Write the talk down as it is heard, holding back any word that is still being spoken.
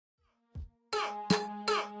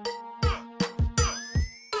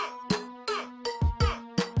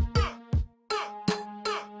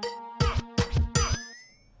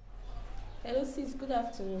Good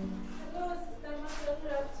afternoon. Hello, Sister Martha.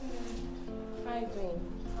 Good afternoon. How are you doing?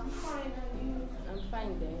 I'm fine, and you? I'm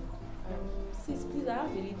fine there. Sis, please, I have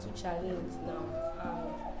a little challenge now.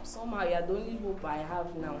 Somehow you're the only hope I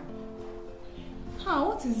have now.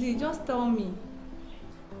 What is it? Just tell me.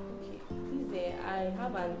 Okay, please, I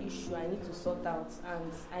have an issue I need to sort out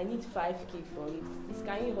and I need 5k for it. Please,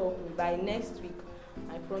 can you help me? By next week,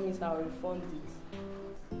 I promise I'll refund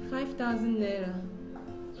it. 5,000 naira.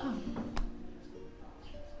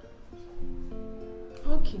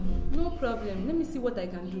 Okay, no problem. Let me see what I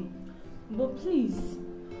can do. But please,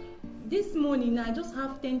 this morning I just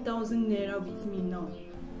have 10,000 naira with me now.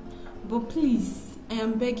 But please, I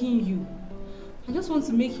am begging you. I just want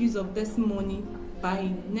to make use of this money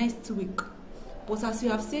by next week. But as you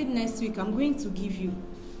have said next week, I'm going to give you.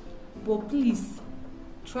 But please,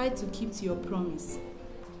 try to keep to your promise.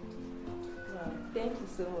 Wow, thank you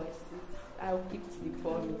so much, sis. I'll keep to the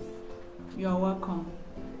promise. You are welcome.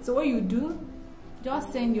 So what you do,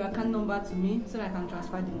 just send your account number to me so that I can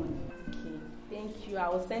transfer the money. Okay, thank you. I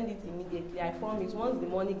will send it immediately. I promise. Once the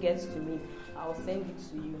money gets to me, I will send it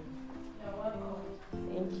to you. You're welcome.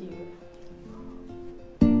 Thank you.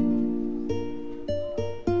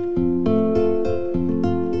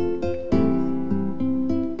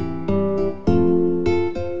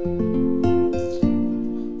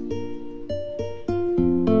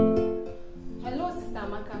 Hello, Sister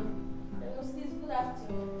Amaka. Hello, sis. Good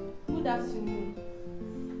afternoon. Good afternoon.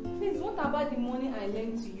 Please, what about the money I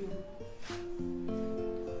lent to you?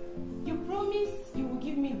 You promised you will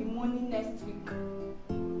give me the money next week.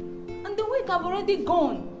 And the week have already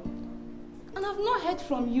gone. And I've not heard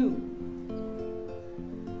from you.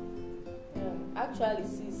 Actually,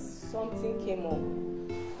 sis, something came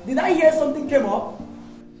up. Did I hear something came up?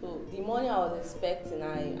 So the money I was expecting,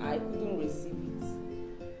 I couldn't receive it.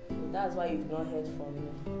 So that's why you've not heard from me.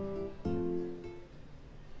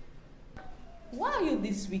 Why are you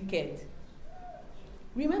this wicked?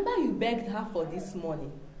 Remember you begged her for this money.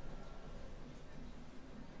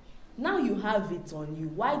 Now you have it on you.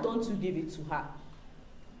 Why don't you give it to her?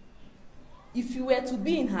 If you were to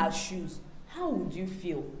be in her shoes, how would you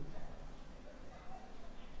feel?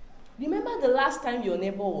 Remember the last time your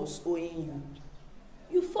neighbor was owing you?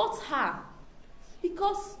 You fought her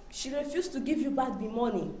because she refused to give you back the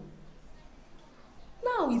money.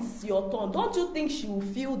 Now it's your turn. Don't you think she will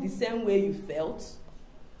feel the same way you felt?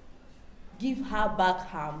 Give her back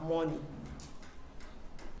her money.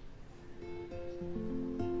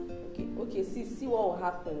 Okay, see what will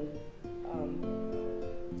happen.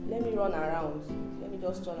 Let me run around. Let me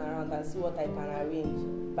just turn around and see what I can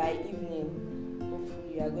arrange. By evening,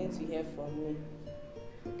 hopefully you are going to hear from me.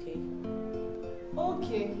 Okay?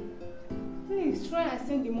 Okay. Please try and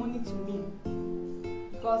send the money to me.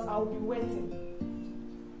 Because I'll be waiting.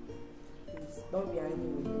 Please, don't be angry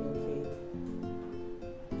with me, okay?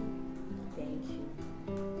 Thank you.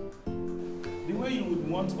 The way you would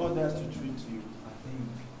want others to treat you, I think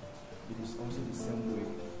it is also the same way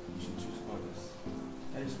you should treat others.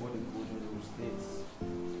 That is what the golden rule states.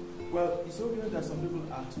 Well, it's obvious that some people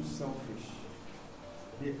are too selfish.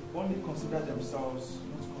 They only consider themselves,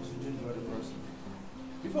 not considering the other person.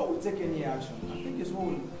 Before we take any action, I think it's what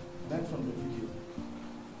we learned from the video.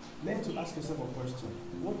 Learn to ask yourself a question.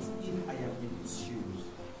 What if I am in his shoes?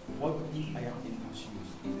 What if I am in her shoes?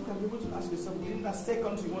 If you can be able to ask yourself within that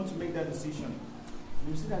second you want to make that decision,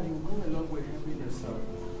 you see that you will go a long way helping yourself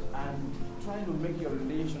and trying to make your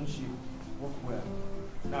relationship work well.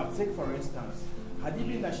 Now, take for instance, had it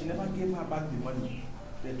been that she never gave her back the money,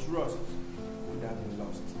 the trust would have been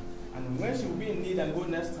lost. And when she will be in need and go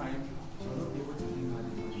next time, she will not be able to give her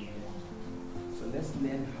the money again. So let's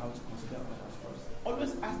learn how to consider others first.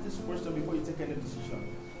 Always ask this question before you take any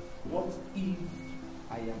decision. What if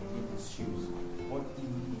I am in his shoes? What if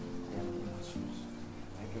I am in his shoes?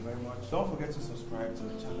 Thank you very much. Don't forget to subscribe to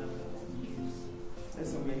the channel for more videos.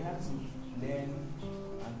 Listen, we have to learn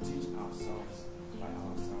and teach ourselves by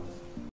ourselves.